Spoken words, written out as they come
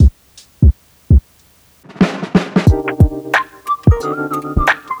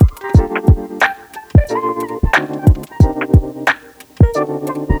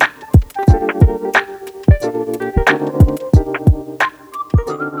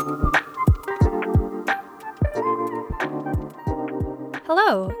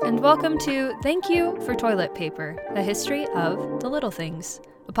Hello, and welcome to Thank You for Toilet Paper, a history of the little things,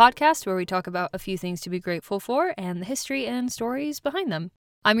 a podcast where we talk about a few things to be grateful for and the history and stories behind them.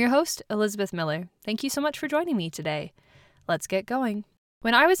 I'm your host, Elizabeth Miller. Thank you so much for joining me today. Let's get going.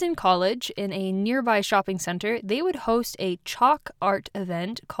 When I was in college, in a nearby shopping center, they would host a chalk art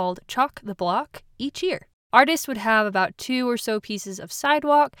event called Chalk the Block each year. Artists would have about 2 or so pieces of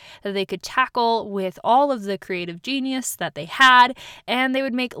sidewalk that they could tackle with all of the creative genius that they had, and they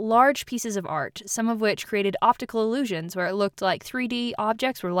would make large pieces of art, some of which created optical illusions where it looked like 3D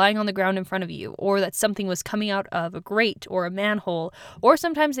objects were lying on the ground in front of you, or that something was coming out of a grate or a manhole, or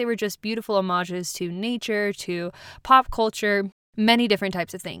sometimes they were just beautiful homages to nature, to pop culture, many different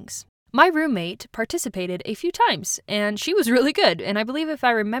types of things. My roommate participated a few times, and she was really good, and I believe if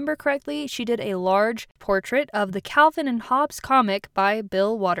I remember correctly, she did a large portrait of the Calvin and Hobbes comic by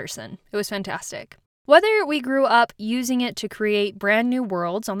Bill Watterson. It was fantastic. Whether we grew up using it to create brand new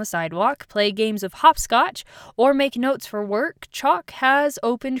worlds on the sidewalk, play games of hopscotch, or make notes for work, chalk has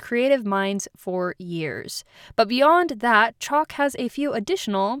opened creative minds for years. But beyond that, chalk has a few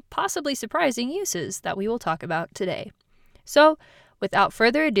additional, possibly surprising uses that we will talk about today. So, without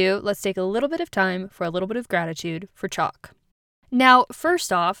further ado, let's take a little bit of time for a little bit of gratitude for chalk. Now,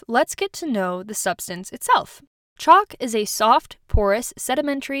 first off, let's get to know the substance itself. Chalk is a soft, porous,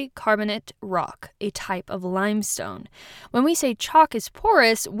 sedimentary carbonate rock, a type of limestone. When we say chalk is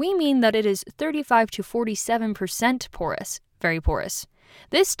porous, we mean that it is 35 to 47% porous, very porous.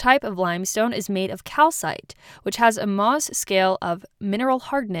 This type of limestone is made of calcite, which has a Mohs scale of mineral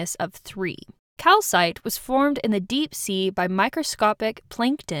hardness of 3. Calcite was formed in the deep sea by microscopic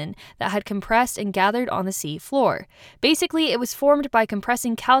plankton that had compressed and gathered on the sea floor. Basically, it was formed by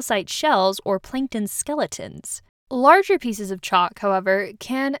compressing calcite shells or plankton skeletons. Larger pieces of chalk, however,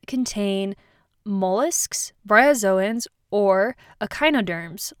 can contain mollusks, bryozoans, or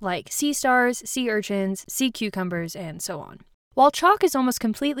echinoderms like sea stars, sea urchins, sea cucumbers, and so on. While chalk is almost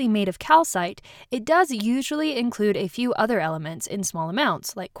completely made of calcite, it does usually include a few other elements in small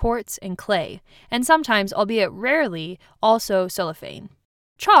amounts, like quartz and clay, and sometimes, albeit rarely, also cellophane.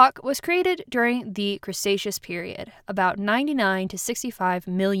 Chalk was created during the Cretaceous period, about 99 to 65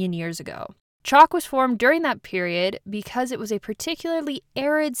 million years ago. Chalk was formed during that period because it was a particularly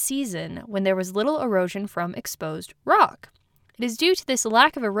arid season when there was little erosion from exposed rock. It is due to this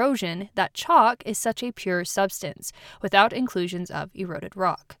lack of erosion that chalk is such a pure substance, without inclusions of eroded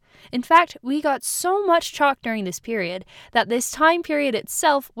rock. In fact, we got so much chalk during this period that this time period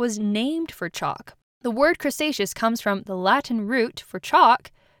itself was named for chalk. The word Cretaceous comes from the Latin root for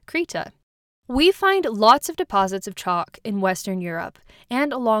chalk, Creta. We find lots of deposits of chalk in Western Europe,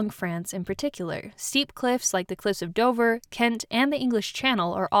 and along France in particular. Steep cliffs like the Cliffs of Dover, Kent, and the English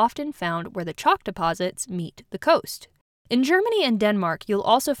Channel are often found where the chalk deposits meet the coast. In Germany and Denmark, you'll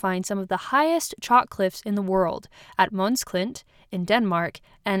also find some of the highest chalk cliffs in the world at Mons Klint in Denmark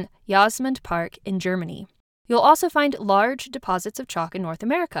and Jasmund Park in Germany. You'll also find large deposits of chalk in North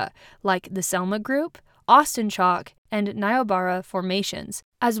America, like the Selma Group, Austin Chalk, and Niobrara formations,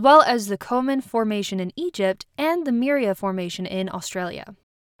 as well as the Komen Formation in Egypt and the Miria Formation in Australia.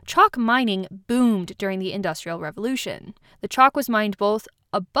 Chalk mining boomed during the Industrial Revolution. The chalk was mined both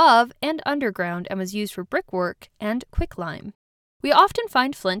above and underground and was used for brickwork and quicklime. We often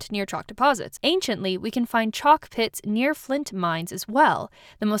find flint near chalk deposits. Anciently, we can find chalk pits near flint mines as well,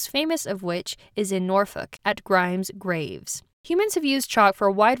 the most famous of which is in Norfolk at Grimes Graves. Humans have used chalk for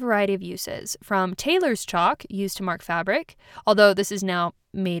a wide variety of uses, from tailor's chalk, used to mark fabric, although this is now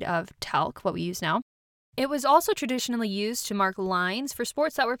made of talc, what we use now. It was also traditionally used to mark lines for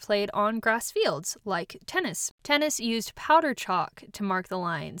sports that were played on grass fields, like tennis. Tennis used powder chalk to mark the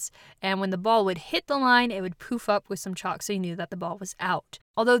lines, and when the ball would hit the line, it would poof up with some chalk so you knew that the ball was out.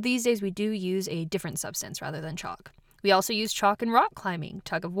 Although these days we do use a different substance rather than chalk. We also use chalk in rock climbing,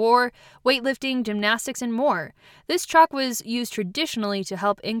 tug of war, weightlifting, gymnastics, and more. This chalk was used traditionally to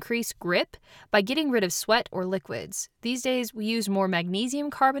help increase grip by getting rid of sweat or liquids. These days we use more magnesium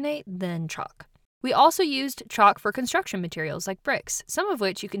carbonate than chalk. We also used chalk for construction materials like bricks, some of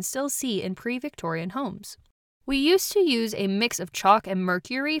which you can still see in pre-Victorian homes. We used to use a mix of chalk and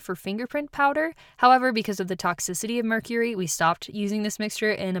mercury for fingerprint powder. However, because of the toxicity of mercury, we stopped using this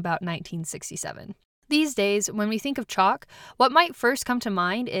mixture in about 1967. These days, when we think of chalk, what might first come to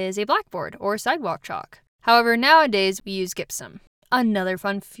mind is a blackboard or sidewalk chalk. However, nowadays we use gypsum. Another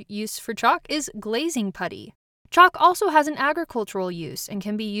fun use for chalk is glazing putty. Chalk also has an agricultural use and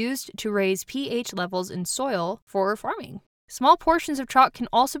can be used to raise pH levels in soil for farming. Small portions of chalk can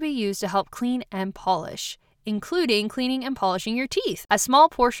also be used to help clean and polish, including cleaning and polishing your teeth, as small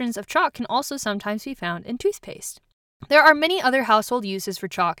portions of chalk can also sometimes be found in toothpaste. There are many other household uses for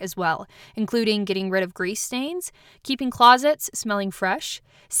chalk as well, including getting rid of grease stains, keeping closets smelling fresh,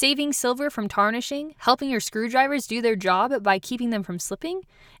 saving silver from tarnishing, helping your screwdrivers do their job by keeping them from slipping,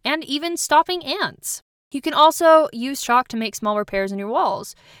 and even stopping ants. You can also use chalk to make small repairs in your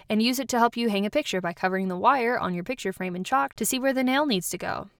walls, and use it to help you hang a picture by covering the wire on your picture frame in chalk to see where the nail needs to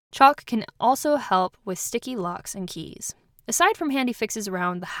go. Chalk can also help with sticky locks and keys. Aside from handy fixes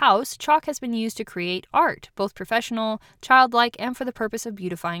around the house, chalk has been used to create art, both professional, childlike, and for the purpose of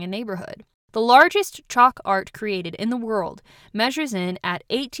beautifying a neighborhood. The largest chalk art created in the world measures in at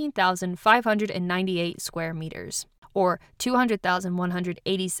 18,598 square meters, or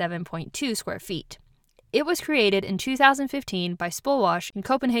 200,187.2 square feet. It was created in 2015 by Spolwash in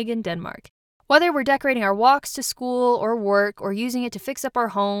Copenhagen, Denmark. Whether we're decorating our walks to school or work, or using it to fix up our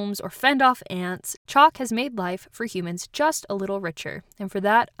homes or fend off ants, chalk has made life for humans just a little richer, and for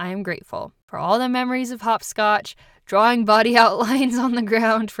that I am grateful. For all the memories of hopscotch, drawing body outlines on the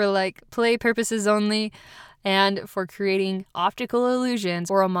ground for play purposes only, and for creating optical illusions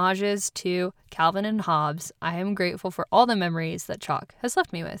or homages to Calvin and Hobbes, I am grateful for all the memories that chalk has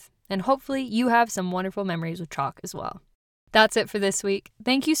left me with. And hopefully you have some wonderful memories with chalk as well. That's it for this week.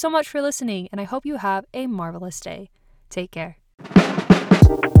 Thank you so much for listening, and I hope you have a marvelous day. Take care.